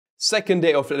Second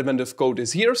day of the Advent of Code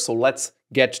is here, so let's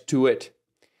get to it.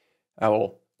 I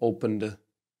will open the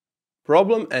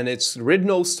problem and it's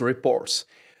Ridnos reports.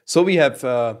 So we have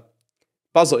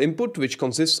puzzle input, which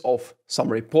consists of some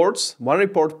reports, one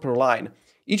report per line.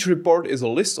 Each report is a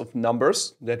list of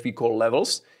numbers that we call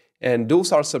levels, and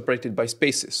those are separated by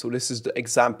spaces. So this is the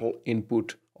example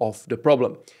input of the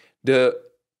problem. The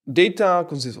data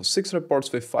consists of 6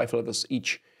 reports with 5 levels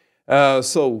each.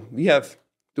 So we have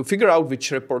to figure out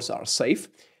which reports are safe,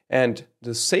 and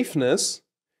the safeness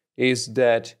is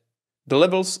that the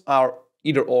levels are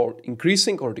either all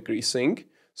increasing or decreasing.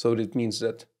 So that means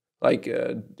that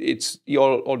it's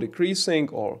all decreasing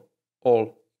or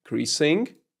all increasing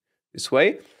this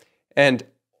way, and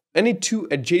any 2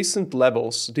 adjacent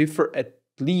levels differ at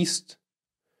least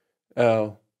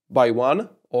by 1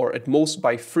 or at most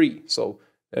by 3. So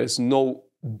there is no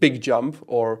big jump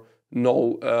or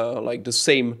no the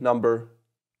same number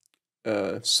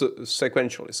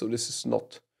sequentially. So this is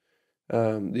not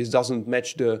this doesn't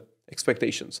match the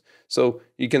expectations. So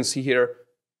you can see here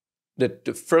that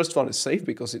the first one is safe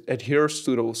because it adheres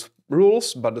to those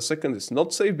rules, but the second is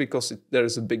not safe because there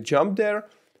is a big jump there.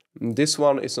 And this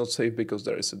one is not safe because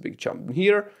there is a big jump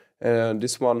here. And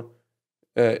this one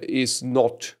is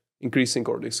not increasing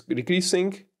or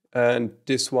decreasing. And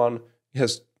this one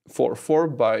has 4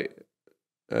 by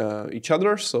each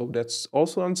other, so that's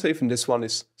also unsafe. And this one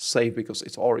is safe because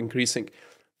it's all increasing.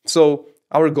 So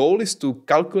our goal is to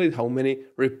calculate how many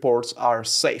reports are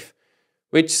safe,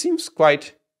 which seems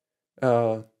quite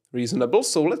reasonable.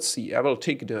 So let's see. I will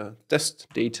take the test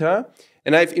data,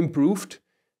 and I've improved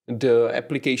the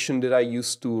application that I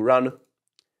used to run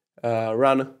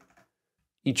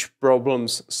each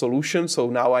problem's solution. So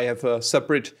now I have a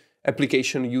separate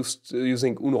application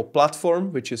using Uno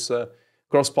Platform, which is a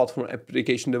cross-platform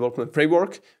application development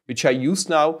framework, which I use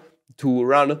now to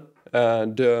run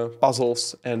the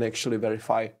puzzles and actually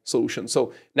verify solutions.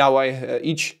 So now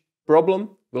each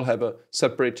problem will have a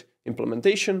separate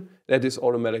implementation that is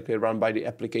automatically run by the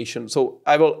application. So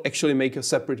I will actually make a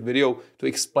separate video to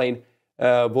explain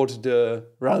what the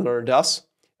runner does,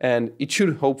 and it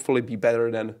should hopefully be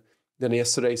better than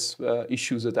yesterday's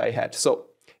issues that I had. So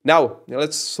now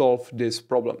let's solve this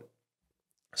problem.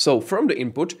 So from the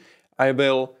input, I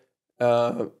will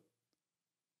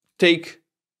take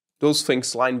those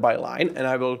things line by line, and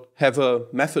I will have a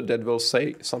method that will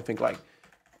say something like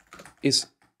is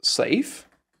safe,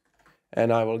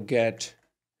 and I will get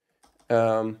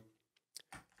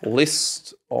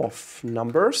list of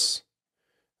numbers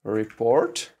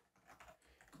report,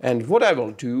 and what I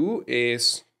will do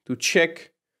is to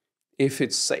check if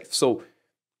it's safe. So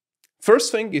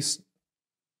first thing is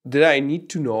that I need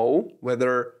to know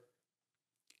whether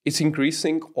it's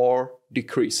increasing or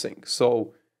decreasing.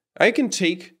 So I can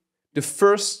take the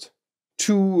first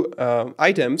 2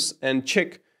 items and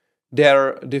check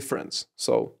their difference.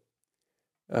 So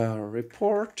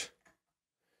report.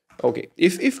 Okay,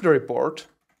 if the report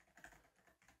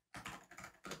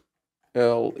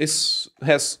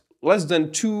has less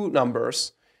than 2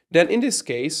 numbers, then in this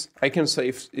case I can say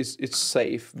it's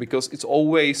safe because it's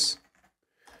always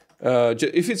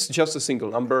if it's just a single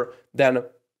number, then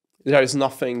there is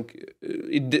nothing.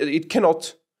 It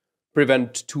cannot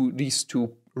prevent these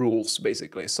 2 rules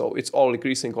basically. So it's all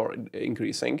decreasing or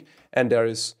increasing, and there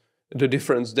is the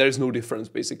difference. There is no difference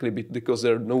basically because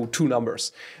there are no 2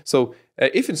 numbers. So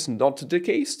if it's not the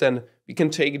case, then we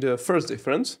can take the first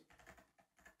difference.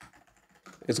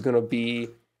 It's going to be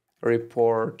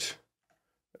report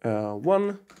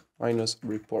 1 minus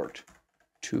report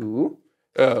 2,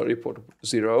 report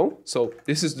 0. So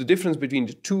this is the difference between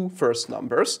the 2 first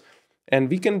numbers, and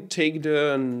we can take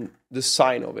the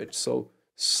sign of it. So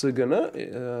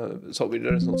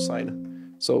there is no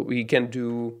sign. So we can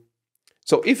do.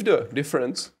 So if the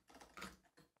difference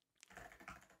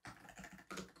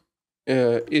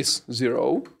is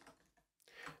 0,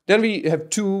 then we have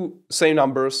 2 same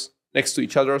numbers next to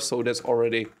each other, so that's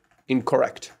already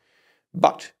incorrect.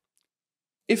 But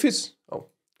if it's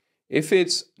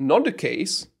not the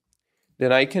case,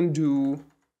 then I can do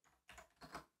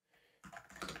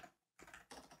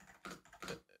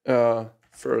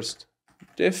first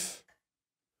diff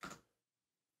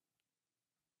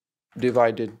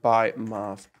divided by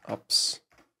math_ups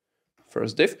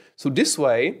first diff. So this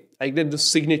way I get the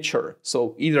signature.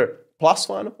 So either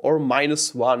 +1 or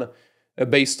 -1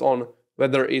 based on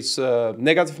whether it's a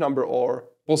negative number or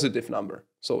positive number.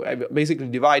 So I basically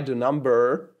divide the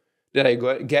number that I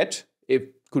get,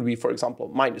 it could be, for example,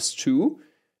 -2,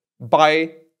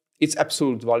 by its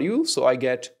absolute value. So I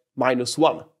get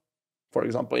 -1, for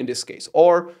example, in this case.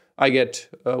 Or I get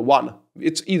 1.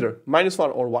 It's either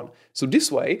 -1 or 1. So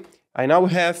this way, I now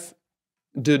have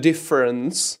the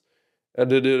difference,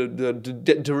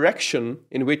 the direction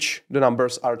in which the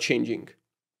numbers are changing.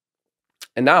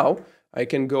 And now I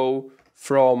can go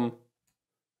from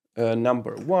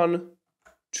number 1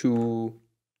 to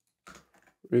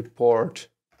report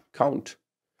count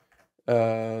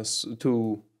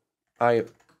to I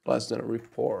less than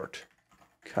report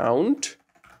count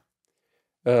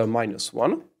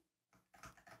 -1.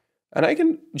 And I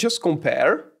can just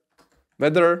compare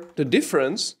whether the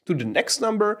difference to the next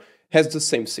number has the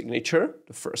same signature,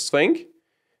 the first thing.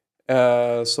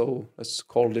 So let's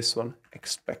call this one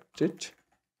expected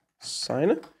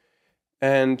sign.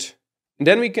 And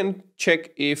then we can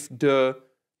check if the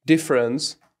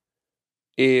difference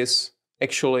is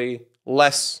actually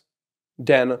less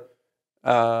than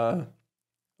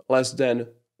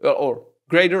or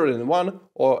greater than 1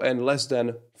 and less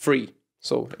than 3.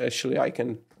 So actually I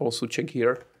can also check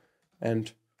here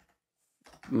and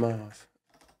math.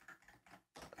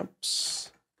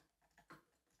 Oops.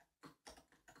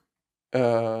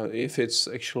 If it's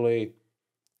actually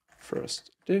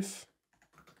first diff,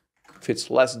 if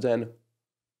it's less than,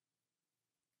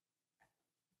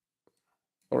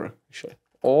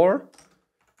 or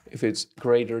if it's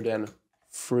greater than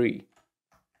 3,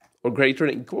 or greater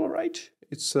than equal, right?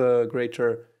 It's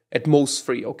greater, at most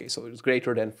 3. Okay, so it's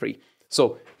greater than 3.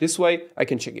 So this way I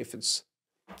can check if it's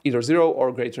either 0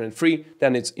 or greater than 3,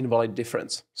 then it's invalid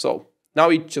difference. So now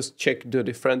we just check the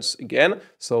difference again.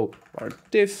 So our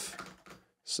diff,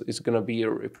 so it's gonna be a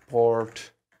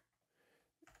report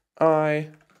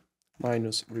I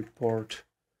minus report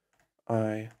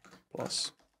I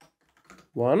plus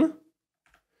 1.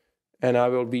 And I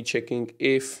will be checking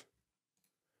if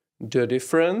the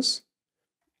difference,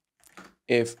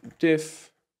 if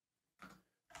diff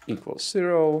equals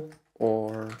 0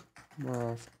 or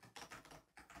math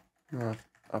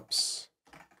ups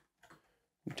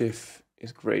diff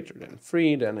is greater than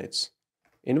 3, then it's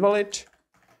invalid.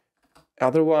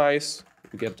 Otherwise,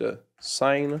 we get the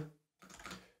sign.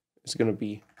 It's going to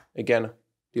be again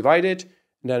divided.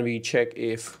 And then we check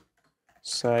if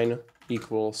sign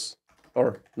equals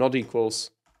or not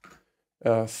equals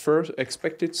first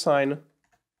expected sign.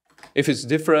 If it's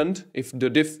different, if the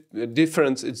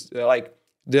difference is like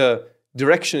the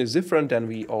direction is different, then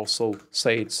we also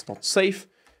say it's not safe.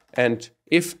 And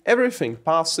if everything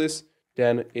passes,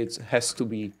 then it has to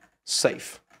be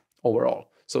safe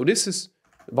overall. So this is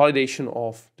validation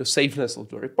of the safeness of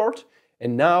the report.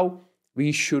 And now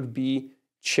we should be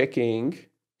checking.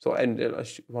 So, and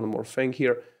one more thing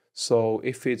here. So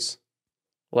if it's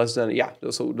less than, yeah,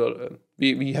 so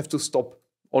we have to stop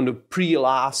on the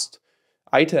pre-last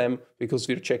item because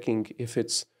we're checking if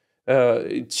it's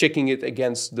checking it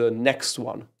against the next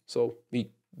one. So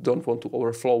we don't want to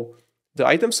overflow the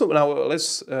item. So now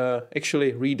let's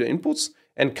actually read the inputs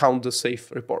and count the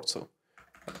safe report. So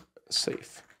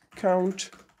safe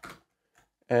count,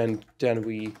 and then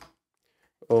we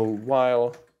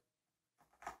while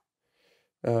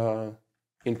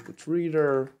input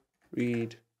reader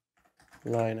read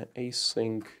line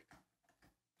async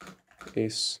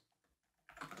is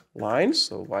line.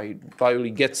 So while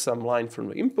we get some line from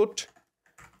the input,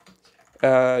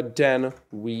 then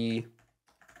we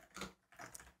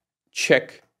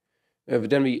check,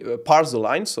 then we parse the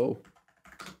line. So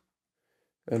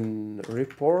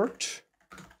report,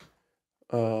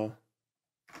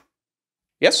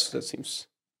 yes, that seems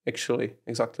actually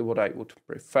exactly what I would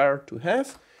prefer to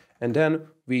have. And then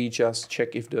we just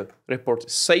check if the report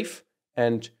is safe,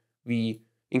 and we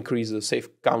increase the safe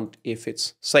count if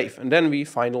it's safe. And then we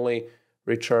finally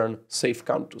return safe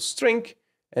count to string,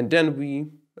 and then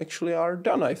we actually are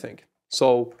done, I think.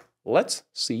 So let's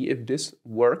see if this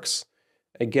works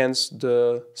against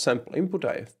the sample input.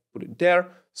 I have put it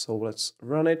there. So let's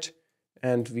run it.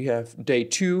 And we have day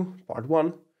 2, part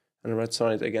 1. And let's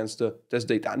run it against the test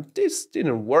data. And this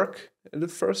didn't work in the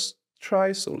first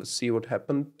try. So let's see what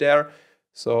happened there.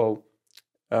 So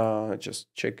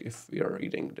just check if we are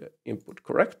reading the input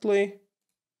correctly.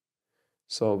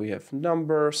 So we have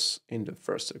numbers in the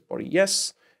first report,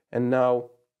 yes. And now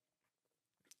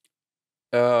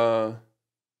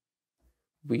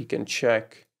we can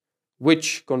check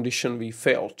which condition we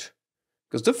failed,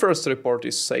 because the first report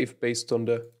is safe based on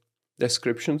the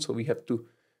description. So we had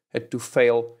to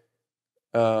fail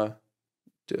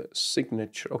the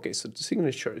signature. Okay, so the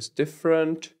signature is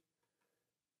different.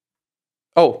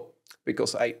 Oh,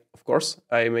 because of course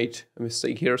I made a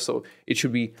mistake here. So it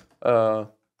should be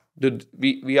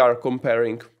we are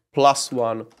comparing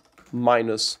 +1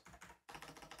 minus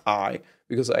I,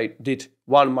 because I did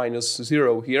 1 minus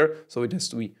 0 here. So it has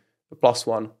to be plus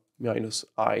 1 minus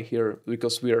I here,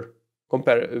 because we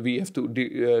have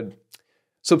to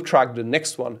subtract the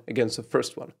next one against the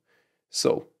first one.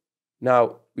 So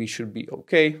now we should be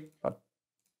okay, but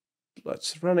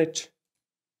let's run it.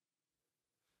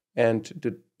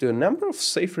 And the number of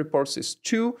safe reports is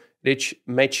 2, which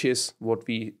matches what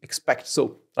we expect.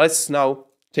 So let's now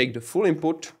take the full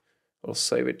input. I'll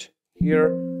save it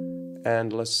here.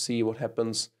 And let's see what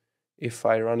happens if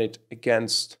I run it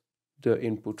against the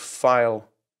input file.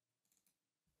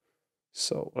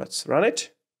 So let's run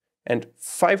it. And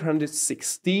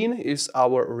 516 is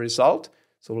our result.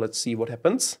 So let's see what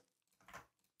happens.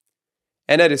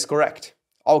 And that is correct.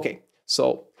 Okay,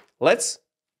 so let's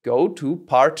go to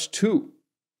part 2.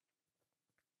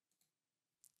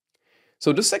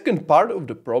 So the second part of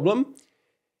the problem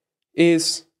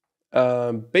is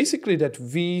basically that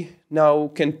we now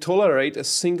can tolerate a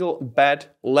single bad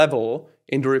level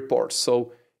in the report.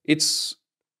 So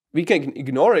we can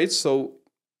ignore it. So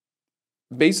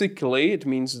basically it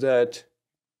means that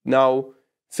now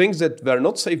things that were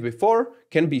not safe before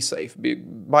can be safe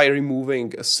by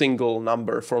removing a single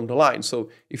number from the line. So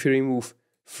if you remove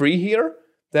 3 here,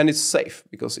 then it's safe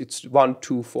because it's 1,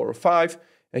 2, 4, 5.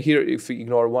 And here, if we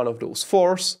ignore one of those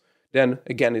 4s, then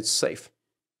again it's safe.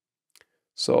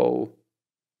 So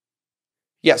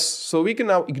yes, so we can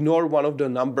now ignore one of the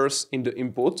numbers in the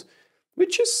input,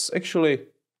 which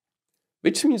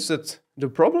means that the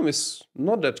problem is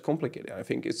not that complicated. I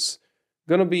think it's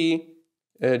gonna be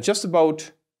just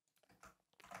about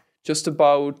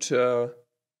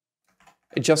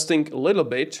adjusting a little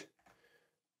bit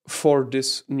for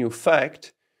this new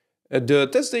fact. The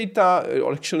test data,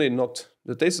 or actually not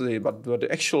the test data, but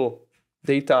the actual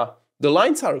data, the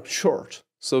lines are short,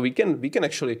 so we can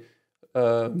actually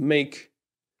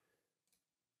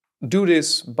do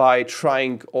this by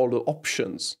trying all the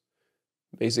options,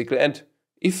 basically. And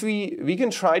if we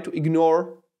can try to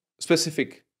ignore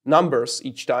specific numbers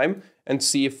each time and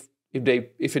see if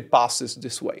it passes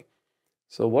this way.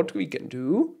 So what we can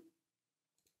do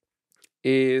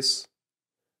is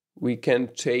we can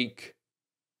take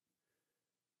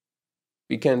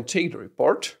the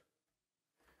report,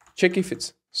 check if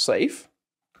it's safe,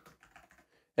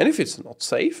 and if it's not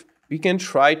safe, we can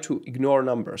try to ignore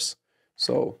numbers.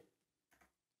 So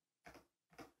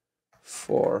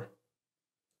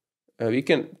we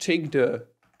can take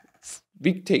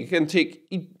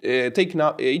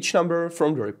each number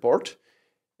from the report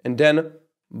and then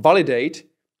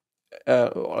validate,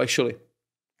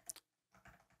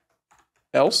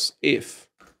 else if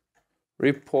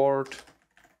report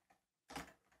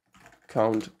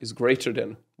count is greater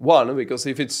than 1, because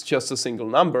if it's just a single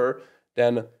number,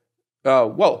 then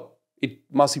well, it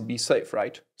must be safe,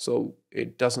 right? So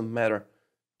it doesn't matter.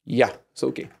 Yeah, it's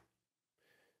okay.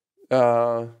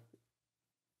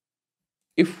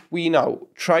 If we now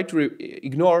try to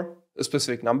ignore a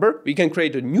specific number, we can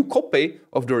create a new copy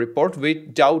of the report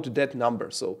without that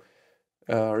number. So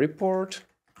report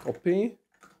copy.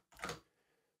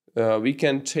 We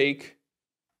can take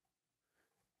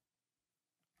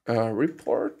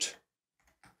report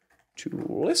to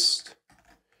list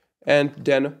and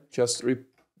then just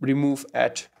remove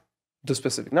at the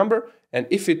specific number. And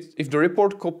if the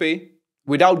report copy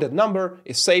without that number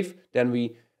is safe, then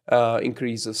we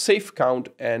increase the safe count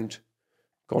and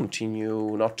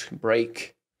continue, not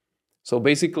break. So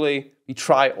basically, we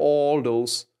try all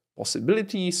those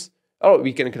possibilities. Oh,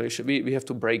 we can actually we have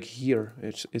to break here.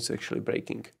 It's actually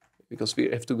breaking because we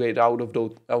have to get out of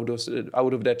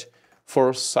that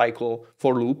for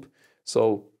loop.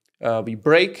 So we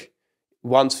break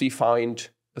once we find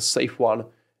a safe one,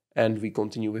 and we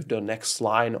continue with the next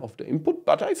line of the input.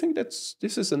 But I think this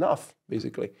is enough,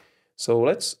 basically. So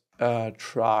let's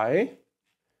try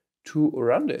to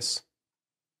run this.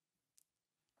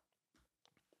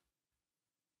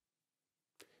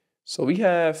 So we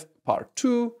have part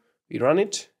 2, we run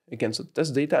it against the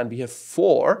test data, and we have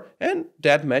 4, and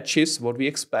that matches what we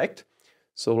expect.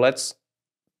 So let's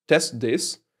test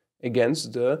this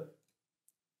against the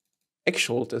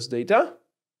actual test data.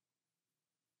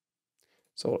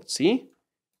 So let's see,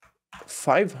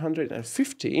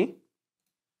 550,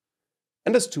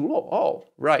 and that's too low. Oh,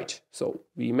 right, so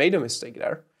we made a mistake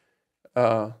there.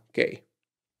 Okay.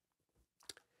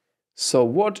 So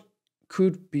what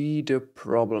could be the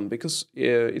problem? Because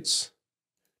it's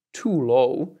too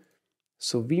low,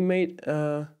 so we made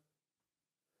a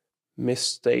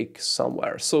mistake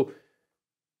somewhere. So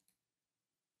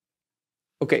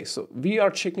okay, so we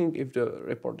are checking if the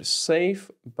report is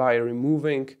safe by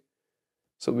removing.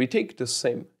 So we take the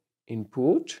same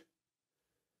input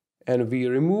and we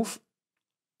remove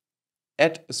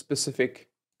at a specific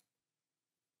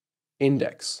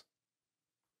index.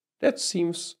 That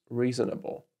seems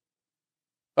reasonable.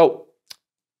 Oh,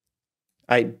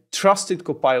 I trusted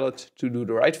Copilot to do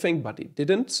the right thing, but it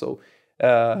didn't. So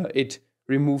it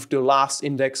removed the last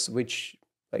index, which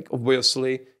like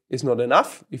obviously is not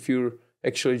enough if you're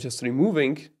actually just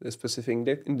removing the specific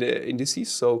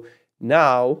indices. So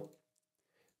now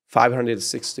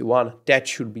 561, that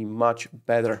should be much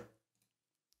better.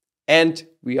 And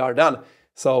we are done.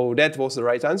 So that was the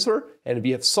right answer, and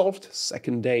we have solved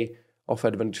second day of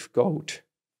Advent Code.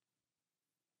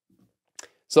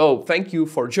 So thank you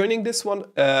for joining this one,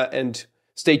 and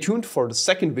stay tuned for the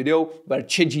second video where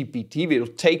ChatGPT will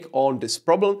take on this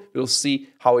problem. We'll see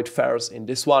how it fares in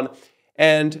this one.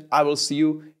 And I will see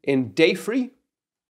you in day 3